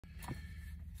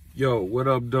Yo, what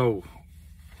up, though?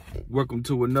 Welcome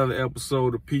to another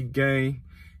episode of Peep Game.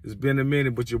 It's been a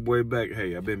minute, but your boy back.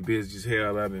 Hey, I've been busy as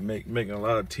hell. I've been making a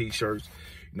lot of t-shirts.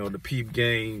 You know, the Peep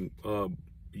Game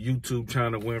YouTube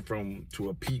channel went to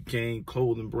a Peep Game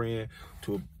clothing brand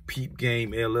to a Peep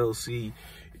Game LLC.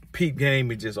 Peep Game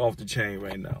is just off the chain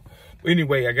right now. But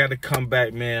anyway, I got to come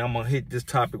back, man. I'm going to hit this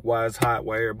topic while it's hot,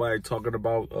 while everybody talking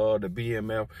about the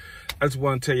BMF. I just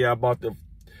want to tell you about the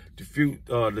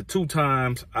two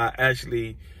times I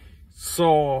actually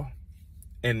saw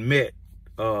and met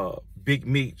Big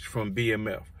Meech from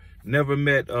BMF. Never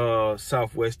met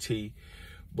Southwest T,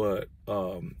 but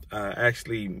I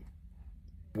actually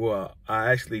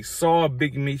saw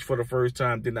Big Meech for the first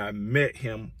time, then I met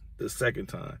him the second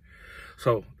time.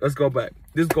 So let's go back.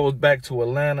 This goes back to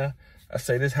Atlanta. I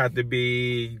say this had to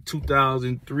be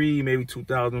 2003, maybe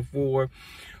 2004.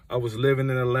 I was living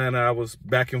in Atlanta. I was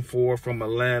back and forth from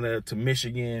Atlanta to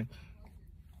Michigan.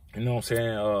 You know what I'm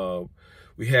saying?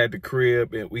 We had the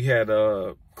crib, and we had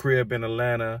a crib in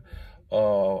Atlanta.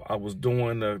 I was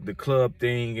doing the club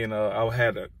thing, and I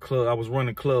was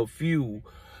running Club Fuel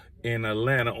in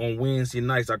Atlanta on Wednesday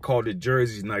nights. I called it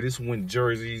Jerseys Night. This is when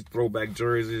jerseys, throwback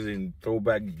jerseys and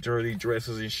throwback jersey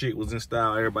dresses and shit was in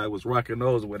style. Everybody was rocking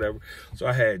those or whatever. So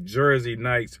I had Jersey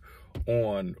nights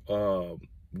on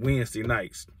Wednesday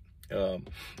nights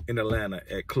in Atlanta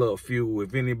at Club Fuel.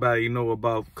 If anybody know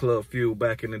about Club Fuel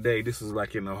back in the day, this is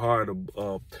like in the heart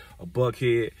of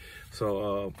Buckhead.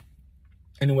 So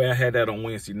anyway, I had that on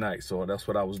Wednesday night, so that's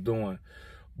what I was doing.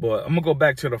 But I'm gonna go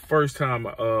back to the first time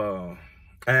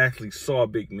I actually saw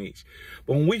Big Meech.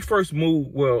 But when we first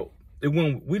moved, I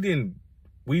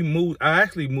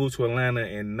actually moved to Atlanta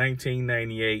in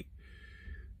 1998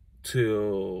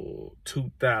 till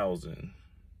 2000.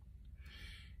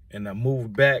 And I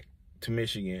moved back to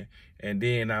Michigan. And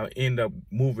then I ended up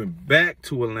moving back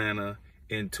to Atlanta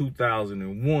in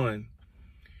 2001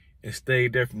 and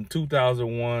stayed there from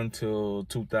 2001 till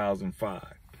 2005.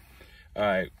 All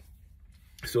right.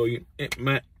 So,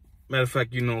 matter of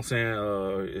fact, you know what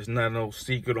I'm saying, it's not no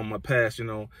secret on my past, you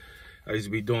know. I used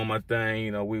to be doing my thing,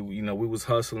 you know, we was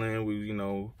hustling, moving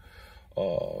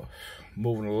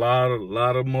a lot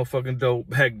of motherfucking dope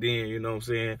back then, you know what I'm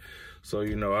saying? So,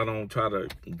 you know, I don't try to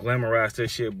glamorize that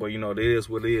shit, but, you know, it is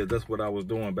what it is. That's what I was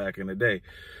doing back in the day.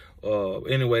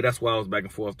 Anyway, that's why I was back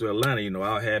and forth to Atlanta. You know,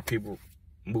 I had people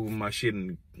moving my shit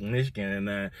in Michigan, and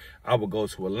then I would go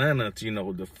to Atlanta to, you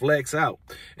know, to flex out.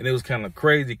 And it was kind of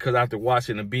crazy because after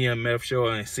watching the BMF show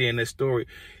and seeing this story,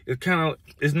 it's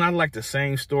not like the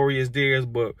same story as theirs,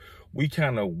 but we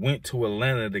kind of went to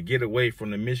Atlanta to get away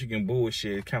from the Michigan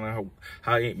bullshit. It's kind of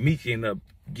how Meech ended up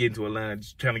getting to Atlanta,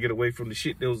 just trying to get away from the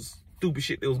shit that was stupid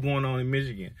shit that was going on in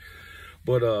Michigan.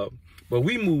 But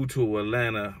we moved to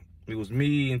Atlanta. It was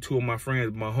me and two of my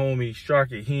friends, my homie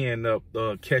Sharky. He ended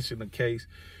up catching the case.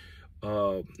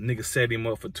 Nigga set him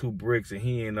up for 2 bricks, and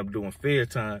he ended up doing fair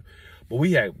time. But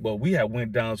we had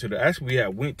went down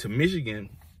to went to Michigan.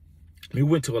 We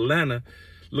went to Atlanta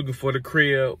looking for the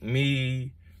crib.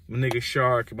 Me, my nigga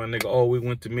Shark, my nigga we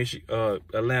went to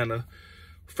Atlanta,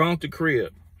 found the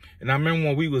crib. And I remember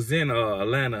when we was in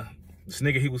Atlanta, this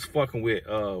nigga he was fucking with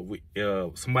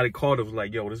somebody called us, was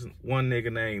like, yo, this one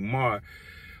nigga named Mar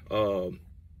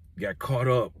got caught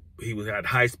up. He had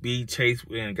high-speed chase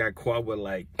and got caught with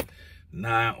like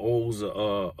 9 O's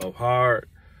of hard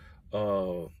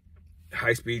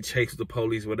high-speed chase with the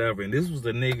police, whatever. And this was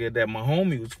the nigga that my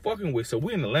homie was fucking with. So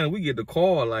we in Atlanta, we get the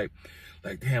call like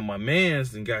damn, my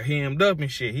man's and got hemmed up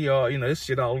and shit. He all, you know, this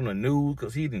shit all on the news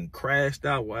because he done crashed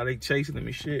out while they chasing him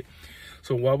and shit.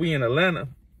 So while we in Atlanta,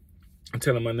 I'm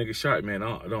telling my nigga Shark, man,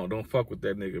 don't fuck with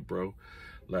that nigga, bro.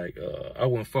 Like, I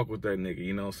wouldn't fuck with that nigga,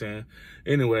 you know what I'm saying?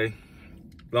 Anyway,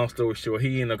 long story short,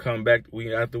 he ended up coming back.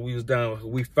 After we was down,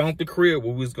 we found the crib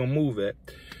where we was gonna move at.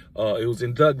 It was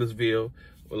in Douglasville,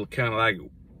 kind of like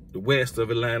the west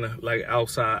of Atlanta, like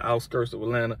outskirts of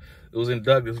Atlanta. It was in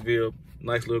Douglasville,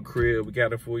 nice little crib. We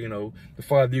got it for, you know, the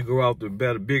farther you go out, the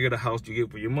bigger the house you get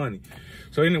for your money.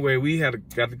 So anyway, we got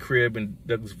the crib in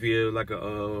Douglasville, like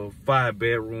a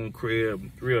 5-bedroom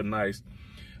crib, real nice.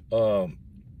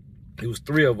 It was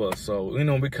 3 of us. So, you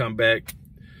know, we come back.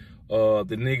 The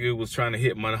nigga was trying to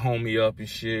hit my homie up and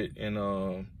shit,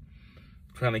 and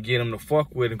trying to get him to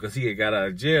fuck with him because he had got out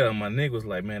of jail. And my nigga was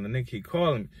like, man, the nigga keep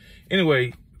calling me.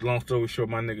 Anyway, long story short,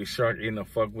 my nigga Shark ended up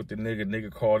fuck with the nigga. Nigga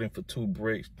called him for 2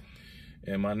 bricks.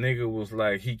 And my nigga was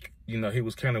like, he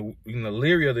was kind of, you know,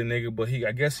 leery of the nigga, but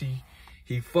I guess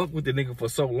he fucked with the nigga for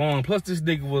so long. Plus, this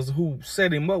nigga who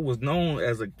set him up was known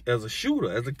as a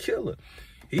shooter, as a killer.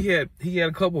 He had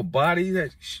a couple bodies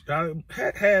that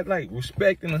had like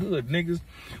respect in the hood. Niggas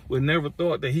would never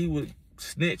thought that he would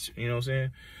snitch, you know what I'm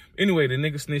saying? Anyway, the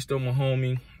nigga snitched on my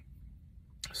homie.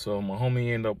 So my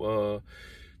homie ended up,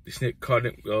 the snitch caught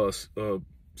him,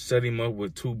 set him up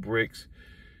with 2 bricks.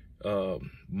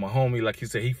 My homie, like he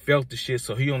said, he felt the shit,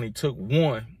 so he only took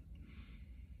 1,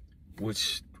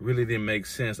 which really didn't make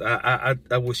sense. I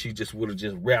wish he just would have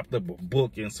just wrapped up a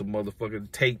book in some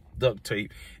motherfucking tape, duct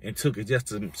tape, and took it just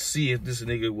to see if this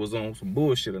nigga was on some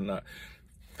bullshit or not.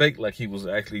 Fake like he was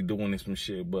actually doing some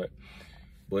shit, but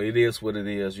it is what it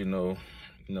is, you know.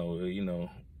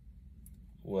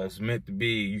 What's meant to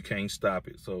be, you can't stop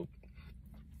it. So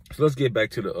let's get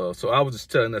back to the so I was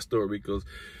just telling that story because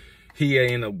he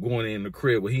ended up going in the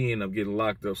crib, but he ended up getting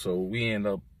locked up. So we end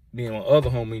up, me and my other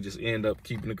homie just end up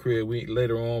keeping the crib. We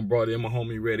later on brought in my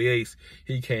homie Reddy Ace.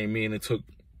 He came in and took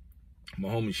my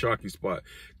homie Sharky's spot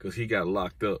because he got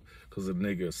locked up because the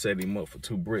nigga set him up for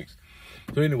 2 bricks.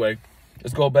 So anyway,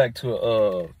 let's go back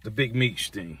to the Big Meech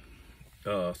thing.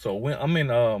 So when I'm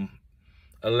in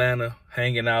Atlanta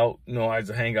hanging out, you know, I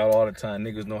used to hang out all the time.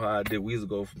 Niggas know how I did. We used to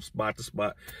go from spot to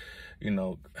spot, you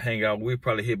know, hang out. We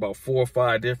probably hit about 4 or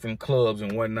 5 different clubs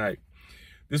in one night.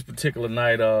 This particular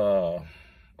night, I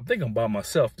think I'm by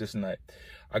myself this night.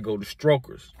 I go to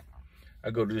Strokers.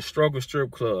 I go to the Stroker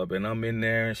strip club, and I'm in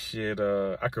there and shit.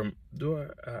 I can't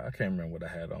remember what I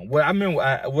had on. Well, I remember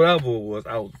whatever it was.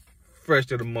 I was fresh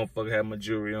to the motherfucker, had my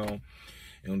jewelry on.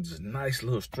 And this nice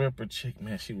little stripper chick,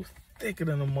 man. She was thicker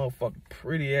than a motherfucker,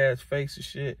 pretty ass face and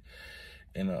shit.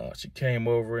 And she came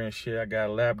over and shit. I got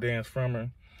a lap dance from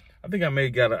her. I think I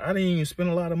didn't even spend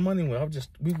a lot of money with her.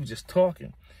 We were just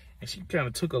talking. And she kind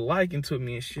of took a liking to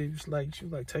me and shit. She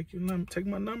was like, take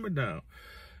my number down.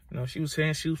 You know, she was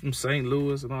saying she was from St.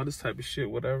 Louis and all this type of shit,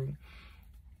 whatever.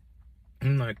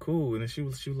 I'm like, cool. And then she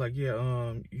was like,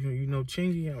 yeah, you know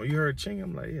Chingy? You heard Chingy?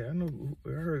 I'm like, yeah, I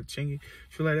heard Chingy.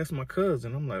 She was like, that's my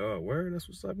cousin. I'm like, oh, word? That's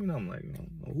what's up? You know, I'm like,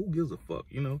 who gives a fuck,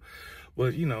 you know?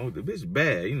 But, you know, the bitch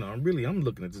bad, you know, I'm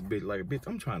looking at this bitch like, bitch,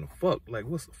 I'm trying to fuck. Like,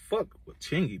 what's the fuck with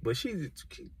Chingy? But she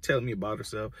telling me about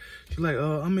herself. She's like,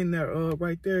 I'm in that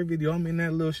right there video. I'm in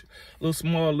that little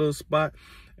small spot.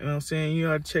 You know what I'm saying? You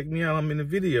gotta check me out. I'm in the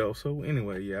video. So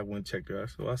anyway, yeah, I went and checked her out.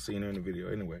 So I seen her in the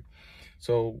video anyway.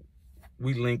 So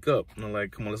we link up and I'm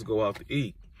like, come on, let's go out to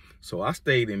eat. So I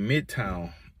stayed in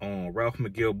Midtown on Ralph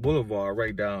McGill Boulevard,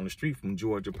 right down the street from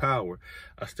Georgia Power.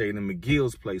 I stayed in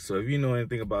McGill's place. So if you know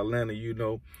anything about Atlanta, you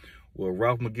know, well,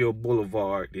 Ralph McGill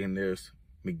Boulevard, then there's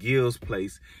McGill's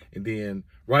place. And then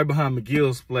right behind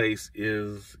McGill's place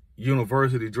is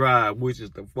University Drive, which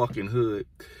is the fucking hood.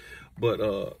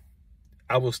 But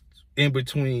I was in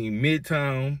between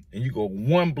Midtown and you go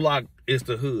 1 block, it's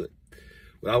the hood.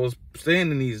 But I was staying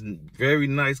in these very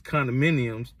nice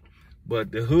condominiums,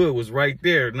 but the hood was right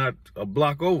there, not a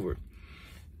block over.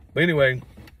 But anyway,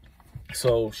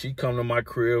 so she come to my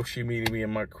crib. She meeting me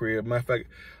in my crib. Matter of fact,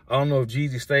 I don't know if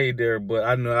Jeezy stayed there, but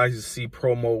I know I used to see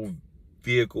promo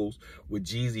vehicles with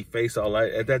Jeezy face all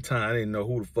like. At that time, I didn't know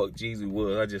who the fuck Jeezy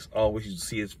was. I just always used to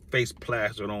see his face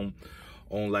plastered on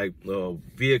like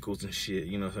vehicles and shit,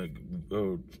 you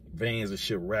know, vans and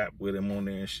shit wrapped with him on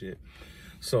there and shit.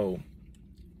 So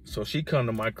she come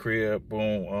to my crib,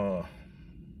 boom,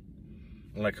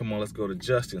 I'm like, come on, let's go to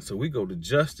Justin's. So we go to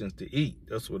Justin's to eat.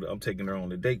 That's what I'm taking her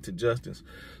on a date to Justin's.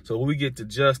 So when we get to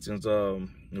Justin's,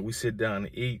 we sit down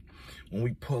to eat. When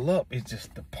we pull up, it's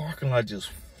just the parking lot just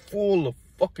full of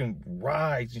fucking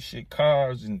rides and shit,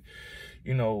 cars and,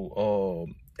 you know,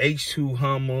 H2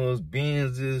 Hummers,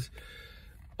 Benzes,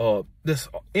 this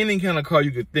any kind of car you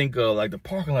could think of. Like the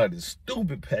parking lot is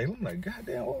stupid packed. I'm like,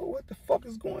 goddamn, what the fuck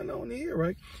is going on here,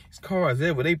 right? These cars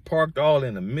there, but they parked all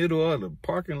in the middle of the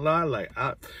parking lot, like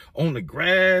out on the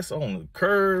grass, on the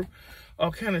curb,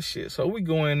 all kind of shit. So we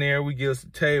go in there, we get us a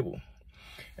table.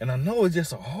 And I know it's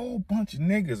just a whole bunch of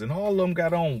niggas, and all of them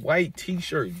got on white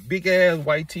t-shirts, big ass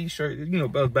white t-shirts. You know,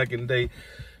 that was back in the day,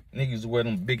 niggas wear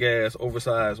them big ass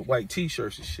oversized white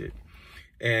t-shirts and shit.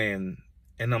 And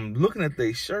I'm looking at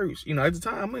their shirts. You know, at the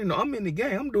time, you know, I'm in the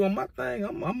game. I'm doing my thing.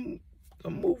 I'm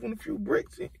moving a few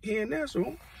bricks here and there.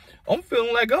 So I'm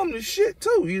feeling like I'm the shit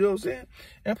too. You know what I'm saying?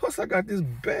 And plus, I got this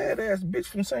badass bitch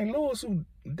from St. Louis who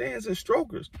dances at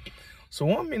Strokers. So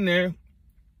I'm in there,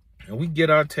 and we get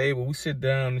our table. We sit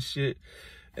down and shit.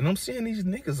 And I'm seeing these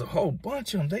niggas, a whole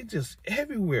bunch of them. They just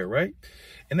everywhere, right?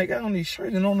 And they got on these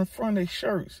shirts, and on the front of their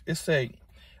shirts, it say,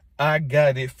 "I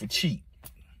got it for cheap."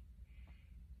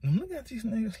 I'm looking at these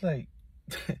niggas like,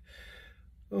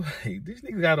 oh, hey, these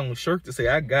niggas got on a shirt to say,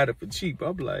 "I got it for cheap."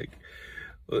 I'm like,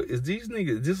 is these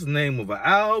niggas, this is the name of an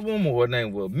album or a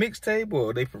name of a mixtape,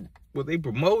 or what they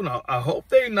promoting? I hope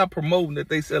they not promoting that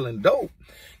they selling dope.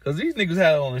 Because these niggas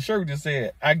had on a shirt that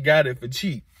said, "I got it for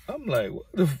cheap." I'm like, what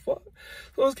the fuck?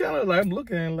 So it's kind of like, I'm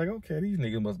looking at it like, okay, these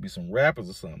niggas must be some rappers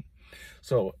or something.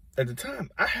 So at the time,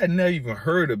 I had never even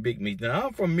heard of Big Meech. Now,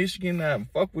 I'm from Michigan. I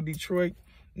haven't fucked with Detroit.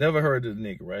 Never heard of the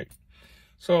nigga, right?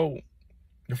 So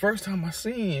the first time I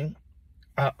seen him,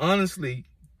 I honestly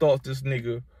thought this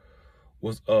nigga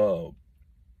was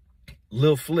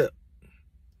Lil Flip.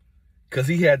 Because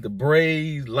he had the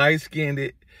braids,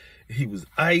 light-skinned. He was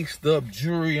iced up,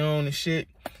 jewelry on and shit.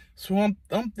 So I'm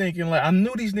thinking, like, I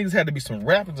knew these niggas had to be some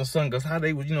rappers or something, because how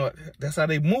they was, you know, that's how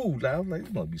they moved. Like, I was like,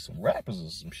 there must be some rappers or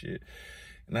some shit.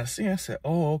 And I said,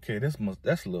 oh, okay, that's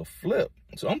Lil Flip.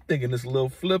 So I'm thinking this Lil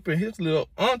Flip and his little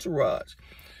entourage.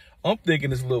 I'm thinking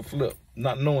this Lil Flip,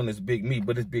 not knowing it's Big Meech,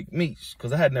 but it's Big Meech.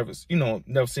 Because I had never seen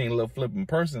Lil Flip in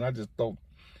person. I just thought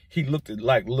he looked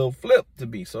like Lil Flip to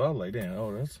me. So I was like, damn,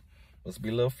 oh, that's must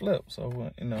be Lil Flip.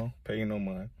 So, paying no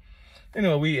mind.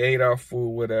 Anyway, we ate our food,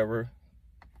 whatever.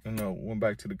 Went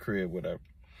back to the crib, whatever.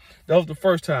 That was the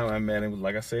first time I met him.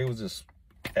 Like I said, it was just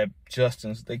at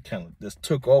Justin's. They kind of just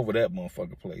took over that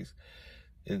motherfucker place.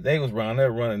 They was around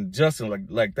there running Justin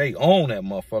like they own that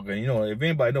motherfucker. If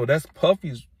anybody know, that's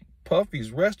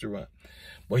Puffy's restaurant.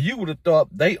 But you would have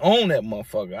thought they own that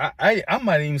motherfucker. I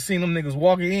might even seen them niggas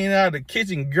walking in and out of the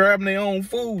kitchen grabbing their own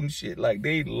food and shit. Like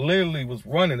they literally was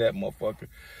running that motherfucker.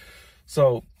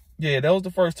 So yeah, that was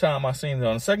the first time I seen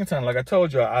them. The second time, like I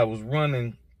told you, I was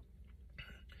running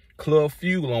Club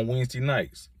Fuel on Wednesday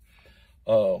nights.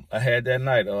 I had that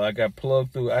night. I got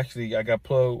plugged through. Actually, I got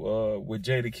plugged with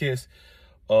Jada Kiss,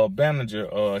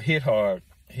 manager, Hit Hard.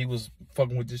 He was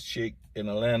fucking with this chick in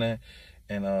Atlanta,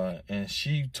 and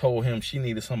she told him she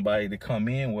needed somebody to come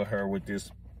in with her with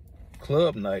this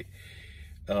club night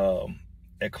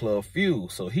at Club Fuel.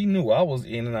 So he knew I was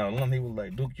in and out of London. He was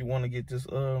like, Duke, you want to get this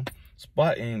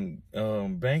spot in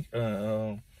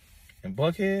in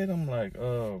Buckhead? I'm like,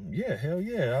 yeah, hell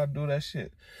yeah, I'll do that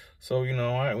shit. So, we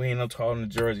ended up talking to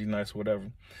Jersey nights,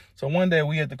 whatever. So one day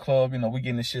we at the club, we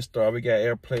getting the shit started. We got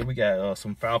airplay, we got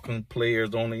some Falcon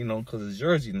players on it, because it's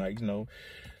Jersey night,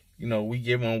 we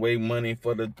giving away money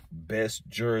for the best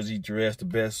jersey dress, the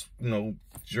best,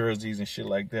 jerseys and shit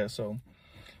like that. So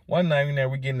one night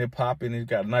we getting it popping, it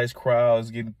got nice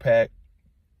crowds, getting packed.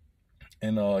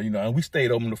 And, and we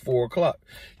stayed open to 4 o'clock.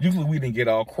 Usually we didn't get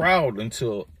our crowd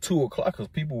until 2 o'clock because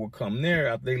people would come there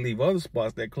after they leave other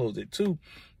spots that closed at 2.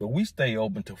 But we stay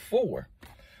open to 4.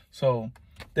 So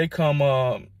they come,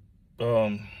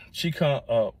 she come,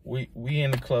 we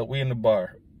in the club, we in the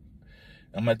bar.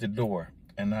 I'm at the door.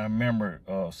 And I remember,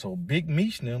 so Big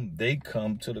Meech and them, they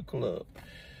come to the club.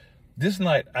 This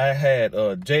night I had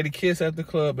Jada Kiss at the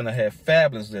club and I had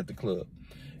Fabulous at the club.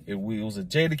 It was a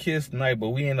Jada Kiss night, but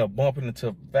we ended up bumping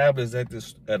into Fabulous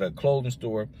at a clothing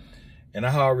store. And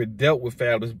I already dealt with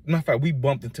Fabulous. Matter of fact, we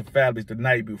bumped into Fabulous the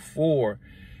night before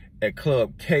at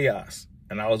Club Chaos.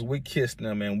 And I was with Kiss and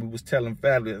them, and we was telling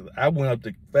Fabulous. I went up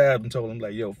to Fab and told him,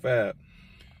 like, yo, Fab,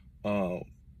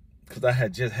 because I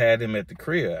had just had him at the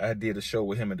crib. I did a show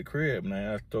with him at the crib.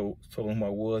 Man, I told him who I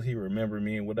was. He remembered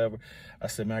me and whatever. I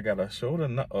said, man, I got a show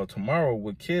tomorrow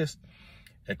with Kiss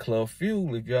at Club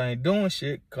Fuel. If y'all ain't doing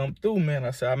shit, come through, man.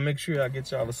 I said, I'll make sure I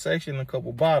get y'all a section and a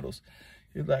couple bottles.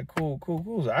 He's like, cool.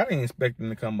 So I didn't expect him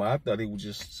to come by. I thought he was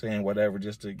just saying whatever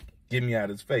just to get me out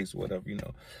of his face, whatever,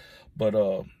 But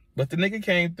the nigga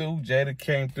came through. Jada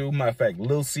came through. Matter of fact,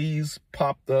 Lil C's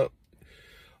popped up.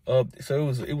 So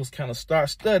it was kind of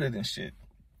star-studded and shit.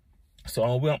 So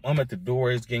I'm at the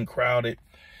door. It's getting crowded.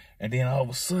 And then all of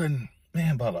a sudden,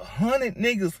 man, about 100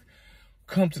 niggas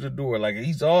come to the door. Like,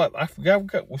 I forgot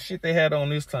what shit they had on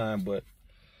this time, but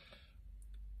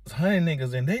 100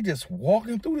 niggas, and they just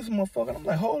walking through this motherfucker. And I'm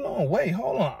like, hold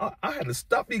on. I had to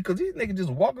stop these because these niggas just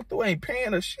walking through ain't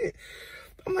paying or shit.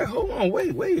 I'm like, hold on,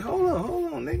 wait, hold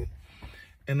on, nigga.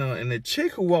 And the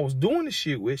chick who I was doing the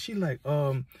shit with, she like,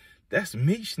 that's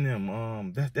Meech and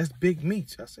them. That's Big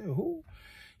Meech. I said, who?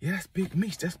 Yeah, that's Big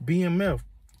Meech. That's BMF,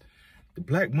 the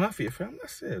Black Mafia family. I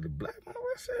said, the Black Mafia.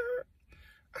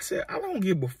 I said, I don't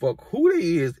give a fuck who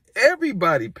they is.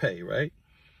 Everybody pay, right?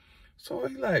 So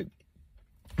he like,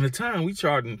 at the time we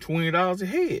charging $20 a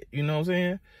head. You know what I'm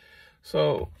saying?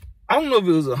 So I don't know if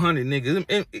it was 100 niggas.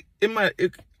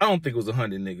 I don't think it was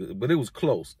 100 niggas, but it was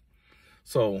close.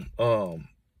 So I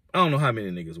don't know how many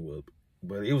niggas it was,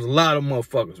 but it was a lot of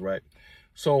motherfuckers, right?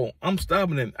 So I'm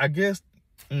stopping and I guess,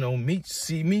 Meech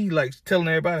see me like telling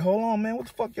everybody, hold on, man, what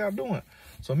the fuck y'all doing?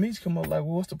 So Meech come up like,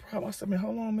 well, what's the problem? I said, man,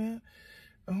 hold on, man.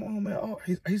 Oh,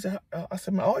 he said, I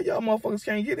said, man, all y'all motherfuckers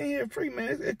can't get in here free,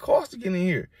 man. It costs to get in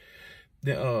here.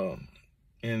 Then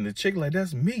And the chick like,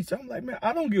 that's Meech. I'm like, man,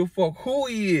 I don't give a fuck who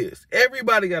he is.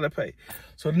 Everybody got to pay.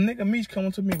 So the nigga Meech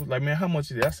coming to me was like, man, how much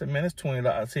is it? I said, man, that's $20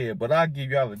 a head, but I'll give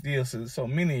y'all a deal since so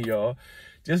many of y'all.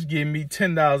 Just give me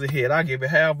 $10 a head. I'll give it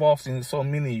half off since so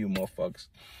many of you motherfuckers.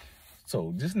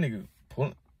 So this nigga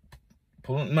pulling.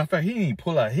 Matter of fact, he didn't even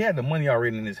pull out. He had the money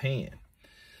already in his hand.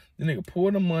 The nigga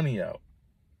pulled the money out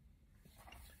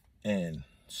and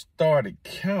started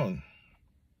counting.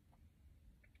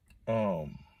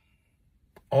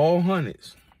 All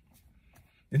hundreds.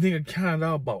 The nigga counted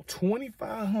out about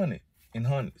 2,500 in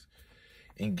hundreds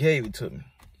and gave it to me.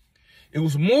 It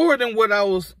was more than what I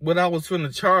was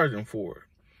finna charge him for.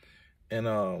 And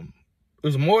it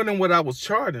was more than what I was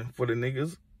charging for the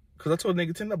niggas. Cause I told the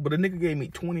nigga $10, but the nigga gave me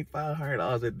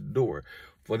 $2,500 at the door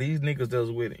for these niggas that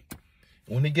was with him.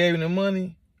 And when he gave me the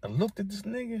money, I looked at this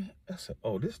nigga. I said,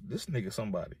 oh, this nigga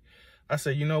somebody. I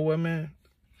said, you know what, man?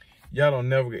 Y'all don't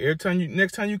never,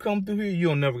 next time you come through here, you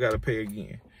don't never gotta pay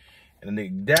again. And the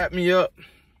nigga dapped me up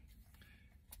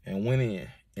and went in.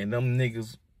 And them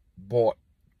niggas bought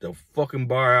the fucking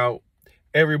bar out.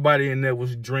 Everybody in there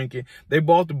was drinking. They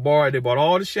bought the bar. They bought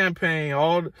all the champagne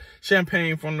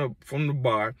from the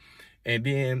bar. And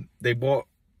then they bought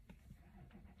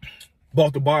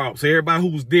the bar out. So everybody who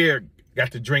was there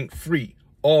got to drink free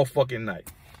all fucking night.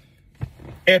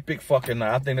 Epic fucking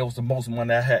night. I think that was the most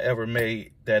money I had ever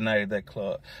made that night at that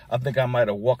club. I think I might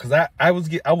have walked, cause I would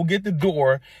get the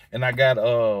door and I got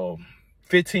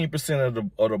 15%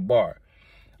 of the bar.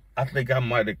 I think I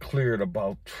might have cleared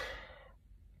about,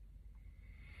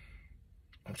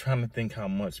 I'm trying to think how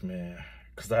much, man.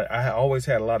 Cause I always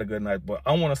had a lot of good nights, but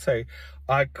I want to say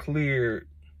I cleared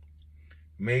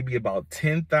maybe about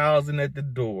 10,000 at the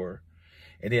door,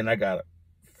 and then I got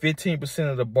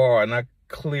 15% of the bar, and I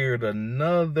cleared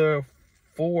another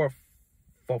four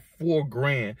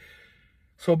grand.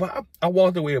 So I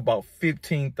walked away about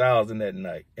 15,000 that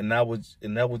night, and that was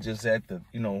just at the,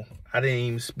 you know, I didn't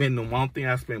even spend the one thing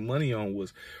I spent money on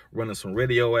was running some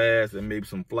radio ads and maybe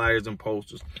some flyers and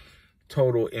posters.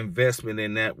 Total investment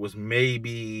in that was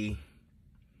maybe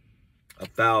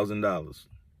 $1,000.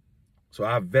 So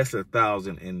I invested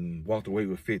 $1,000 and walked away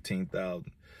with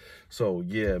 15,000. So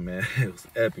yeah, man, it was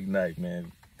an epic night,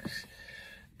 man.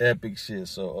 Epic shit.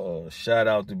 So shout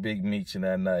out to Big Meech in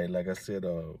that night. Like I said,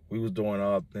 we was doing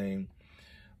our thing.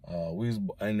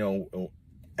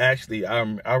 Actually,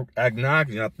 I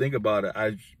acknowledge, I think about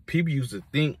it. People used to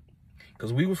think,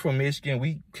 because we was from Michigan,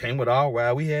 we came with our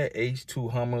ride. We had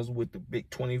H2 Hummers with the big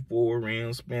 24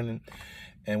 rims spinning,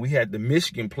 and we had the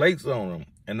Michigan plates on them.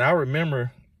 And I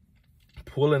remember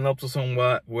pulling up to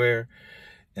somewhere where,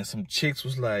 and some chicks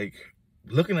was like,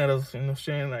 looking at us, you know,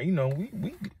 saying like, you know, we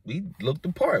looked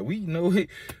the part. We, you know,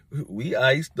 we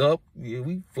iced up. Yeah,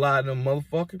 we fly them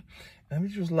motherfucker.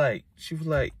 And she was like,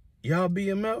 y'all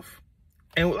BMF?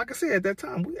 And like I said, at that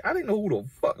time, I didn't know who the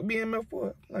fuck BMF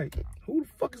was. Like, who the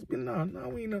fuck has been on? No,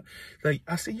 we know. Like,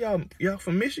 I said, y'all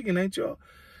from Michigan, ain't y'all?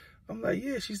 I'm like,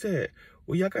 yeah. She said,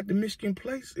 well, y'all got the Michigan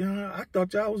place. You know, I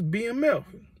thought y'all was BMF.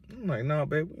 I'm like, nah,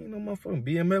 baby, we ain't no motherfucking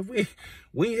BMF.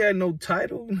 We ain't had no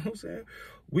title, you know what I'm saying?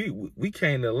 We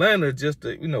came to Atlanta just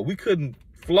to, you know, we couldn't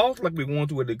floss like we wanted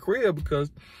to at the crib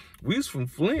because we was from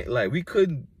Flint. Like, we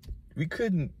couldn't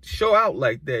show out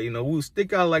like that, you know. We would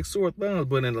stick out like sore thumbs.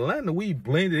 But in Atlanta, we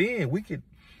blended in. We could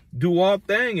do our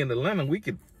thing in Atlanta. We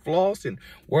could floss and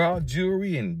wear our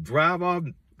jewelry and drive our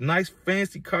nice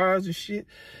fancy cars and shit,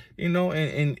 you know,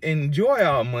 and enjoy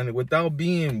our money without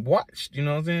being watched, you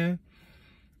know what I'm saying?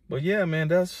 But yeah, man,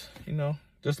 that's, you know,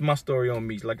 just my story on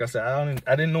Meech. Like I said,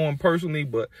 I didn't know him personally,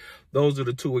 but those are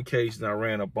the two occasions I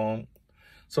ran up on.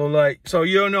 So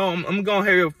you know, I'm going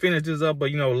to finish this up, but,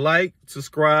 you know, like,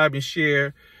 subscribe, and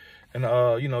share. And,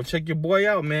 you know, check your boy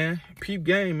out, man. Peep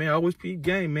game, man. Always peep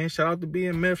game, man. Shout out to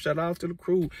BMF. Shout out to the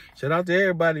crew. Shout out to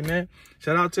everybody, man.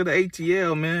 Shout out to the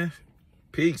ATL, man.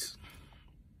 Peace.